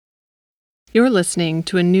You're listening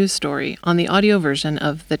to a news story on the audio version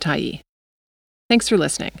of The Tyee. Thanks for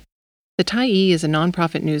listening. The Tyee is a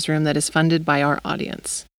nonprofit newsroom that is funded by our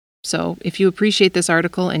audience. So, if you appreciate this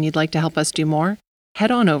article and you'd like to help us do more,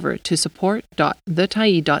 head on over to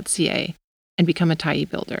support.thetyee.ca and become a Tyee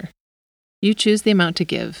builder. You choose the amount to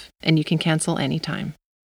give, and you can cancel anytime.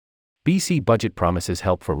 BC budget promises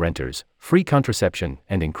help for renters, free contraception,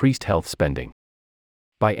 and increased health spending.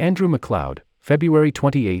 By Andrew McLeod, February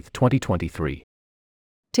 28, 2023.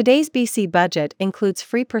 Today's BC budget includes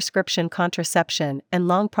free prescription contraception and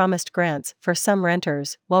long-promised grants for some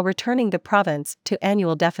renters while returning the province to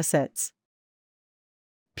annual deficits.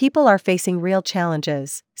 People are facing real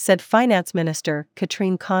challenges, said Finance Minister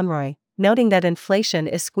Katrine Conroy, noting that inflation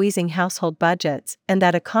is squeezing household budgets and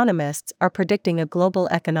that economists are predicting a global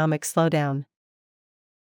economic slowdown.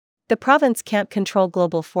 The province can't control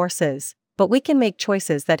global forces, but we can make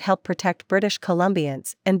choices that help protect British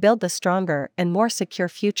Columbians and build the stronger and more secure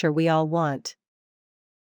future we all want.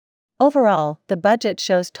 Overall, the budget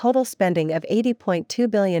shows total spending of $80.2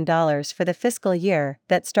 billion for the fiscal year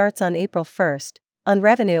that starts on April 1st, on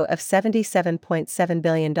revenue of $77.7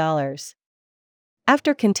 billion.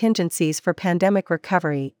 After contingencies for pandemic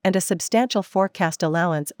recovery and a substantial forecast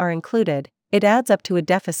allowance are included, it adds up to a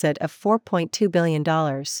deficit of $4.2 billion.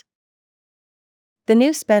 The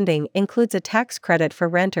new spending includes a tax credit for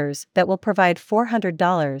renters that will provide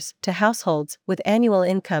 $400 to households with annual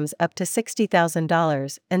incomes up to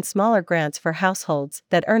 $60,000 and smaller grants for households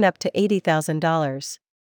that earn up to $80,000.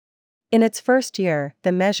 In its first year,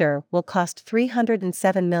 the measure will cost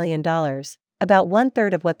 $307 million, about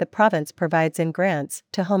one-third of what the province provides in grants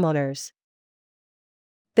to homeowners.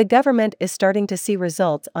 The government is starting to see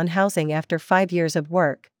results on housing after 5 years of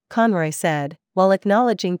work, Conroy said, while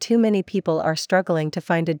acknowledging too many people are struggling to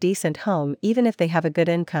find a decent home even if they have a good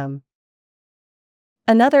income.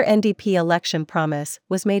 Another NDP election promise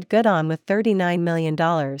was made good on with $39 million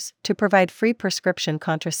to provide free prescription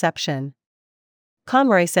contraception.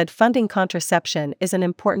 Conroy said funding contraception is an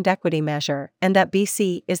important equity measure and that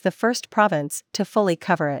BC is the first province to fully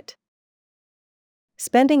cover it.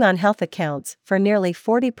 Spending on health accounts for nearly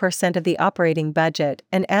 40% of the operating budget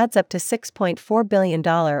and adds up to $6.4 billion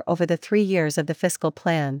over the 3 years of the fiscal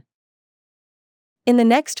plan. In the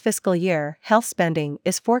next fiscal year, health spending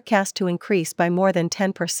is forecast to increase by more than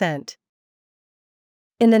 10%.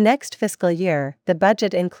 In the next fiscal year, the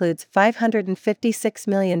budget includes $556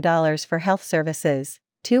 million for health services,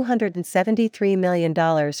 $273 million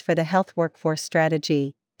for the health workforce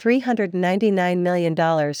strategy, $399 million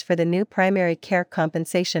for the new primary care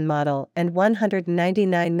compensation model, and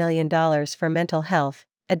 $199 million for mental health,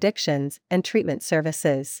 addictions, and treatment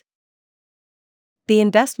services. The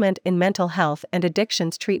investment in mental health and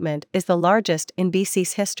addictions treatment is the largest in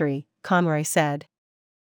BC's history, Conroy said.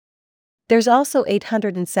 There's also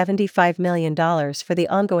 $875 million for the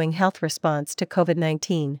ongoing health response to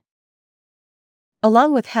COVID-19.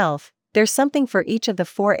 Along with health, there's something for each of the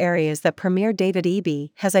 4 areas that Premier David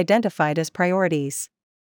Eby has identified as priorities.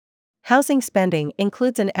 Housing spending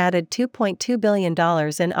includes an added $2.2 billion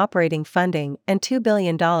in operating funding and $2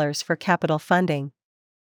 billion for capital funding.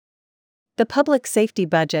 The public safety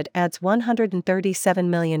budget adds $137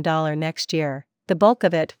 million next year, the bulk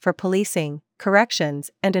of it for policing,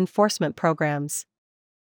 corrections, and enforcement programs.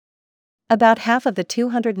 About half of the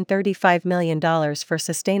 $235 million for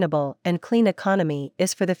sustainable and clean economy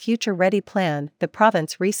is for the Future Ready plan the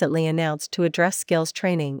province recently announced to address skills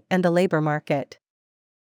training and the labor market.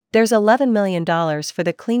 There's $11 million for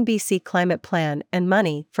the Clean BC Climate Plan and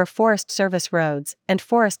money for Forest Service roads and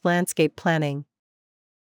forest landscape planning.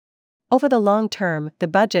 Over the long term, the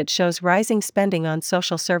budget shows rising spending on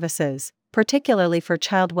social services, particularly for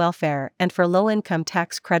child welfare and for low-income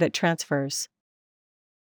tax credit transfers.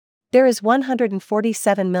 There is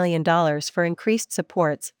 $147 million for increased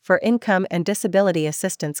supports for income and disability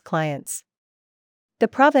assistance clients. The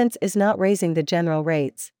province is not raising the general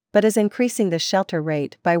rates, but is increasing the shelter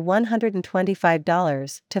rate by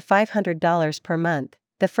 $125 to $500 per month,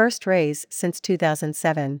 the first raise since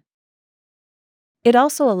 2007. It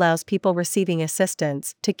also allows people receiving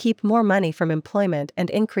assistance to keep more money from employment and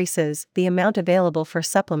increases the amount available for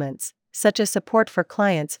supplements, such as support for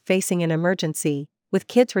clients facing an emergency, with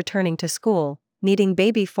kids returning to school, needing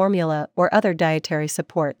baby formula or other dietary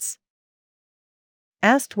supports.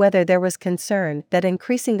 Asked whether there was concern that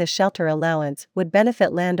increasing the shelter allowance would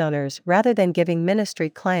benefit landowners rather than giving ministry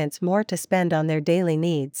clients more to spend on their daily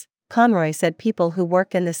needs, Conroy said people who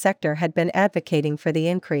work in the sector had been advocating for the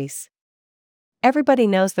increase. Everybody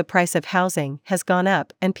knows the price of housing has gone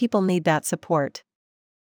up and people need that support.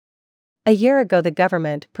 A year ago, the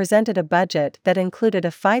government presented a budget that included a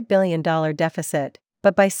 $5 billion deficit,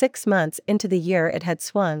 but by 6 months into the year it had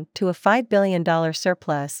swung to a $5 billion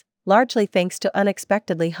surplus, largely thanks to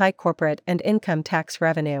unexpectedly high corporate and income tax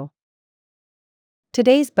revenue.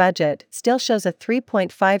 Today's budget still shows a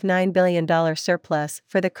 $3.59 billion surplus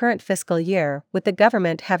for the current fiscal year, with the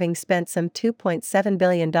government having spent some $2.7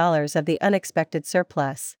 billion of the unexpected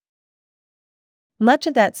surplus. Much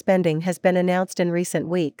of that spending has been announced in recent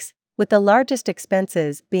weeks, with the largest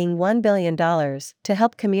expenses being $1 billion to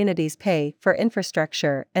help communities pay for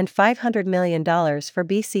infrastructure and $500 million for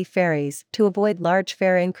BC ferries to avoid large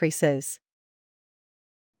fare increases.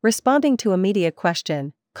 Responding to a media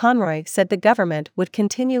question, Conroy said the government would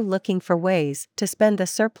continue looking for ways to spend the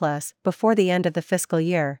surplus before the end of the fiscal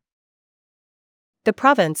year. The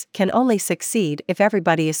province can only succeed if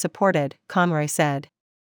everybody is supported, Conroy said.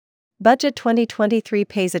 Budget 2023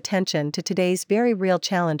 pays attention to today's very real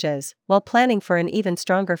challenges while planning for an even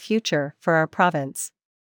stronger future for our province.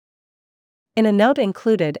 In a note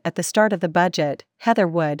included at the start of the budget, Heather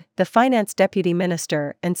Wood, the Finance Deputy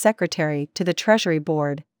Minister and Secretary to the Treasury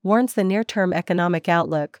Board, warns the near-term economic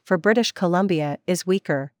outlook for British Columbia is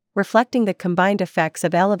weaker, reflecting the combined effects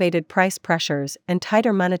of elevated price pressures and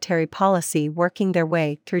tighter monetary policy working their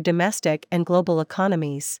way through domestic and global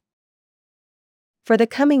economies. For the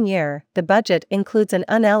coming year, the budget includes an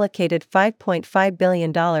unallocated $5.5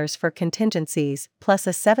 billion for contingencies, plus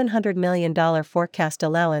a $700 million forecast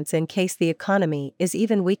allowance in case the economy is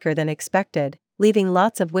even weaker than expected, leaving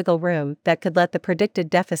lots of wiggle room that could let the predicted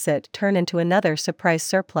deficit turn into another surprise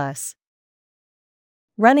surplus.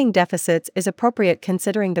 Running deficits is appropriate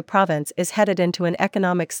considering the province is headed into an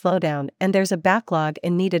economic slowdown and there's a backlog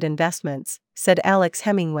in needed investments, said Alex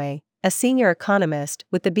Hemingway, a senior economist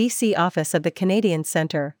with the BC office of the Canadian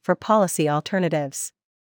Centre for Policy Alternatives.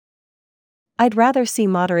 I'd rather see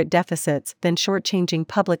moderate deficits than shortchanging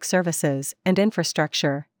public services and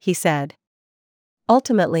infrastructure, he said.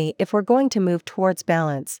 Ultimately, if we're going to move towards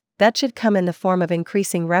balance, that should come in the form of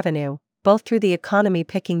increasing revenue, both through the economy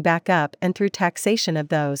picking back up and through taxation of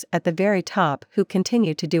those at the very top who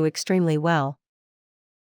continue to do extremely well.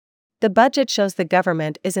 The budget shows the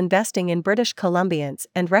government is investing in British Columbians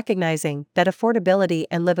and recognizing that affordability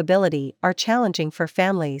and livability are challenging for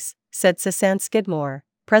families, said Susan Skidmore,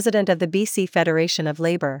 president of the BC Federation of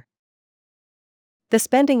Labour. The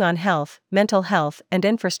spending on health, mental health, and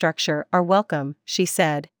infrastructure are welcome, she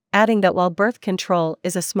said, adding that while birth control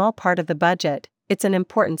is a small part of the budget, it's an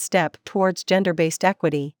important step towards gender-based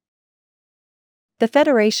equity. The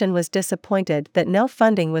Federation was disappointed that no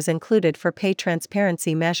funding was included for pay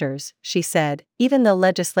transparency measures, she said, even though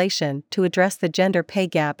legislation to address the gender pay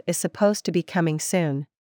gap is supposed to be coming soon.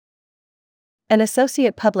 An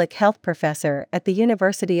associate public health professor at the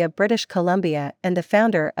University of British Columbia and the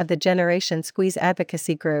founder of the Generation Squeeze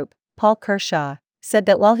advocacy group, Paul Kershaw, said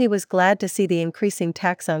that while he was glad to see the increasing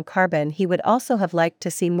tax on carbon, he would also have liked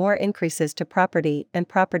to see more increases to property and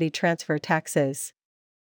property transfer taxes.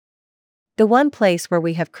 The one place where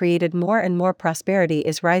we have created more and more prosperity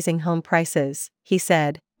is rising home prices, he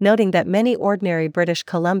said, noting that many ordinary British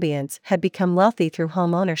Columbians had become wealthy through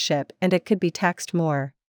home ownership and it could be taxed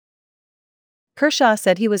more. Kershaw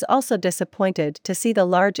said he was also disappointed to see the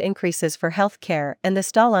large increases for health care and the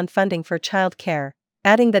stall on funding for child care,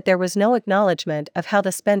 adding that there was no acknowledgement of how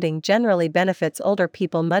the spending generally benefits older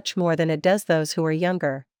people much more than it does those who are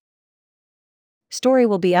younger. Story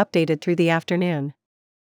will be updated through the afternoon.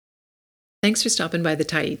 Thanks for stopping by the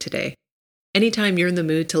Tyee today. Anytime you're in the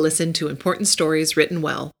mood to listen to important stories written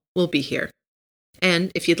well, we'll be here.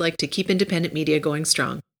 And if you'd like to keep independent media going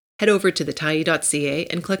strong, head over to thetyee.ca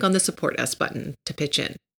and click on the Support Us button to pitch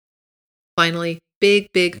in. Finally, big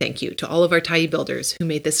thank you to all of our Tyee builders who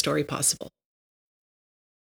made this story possible.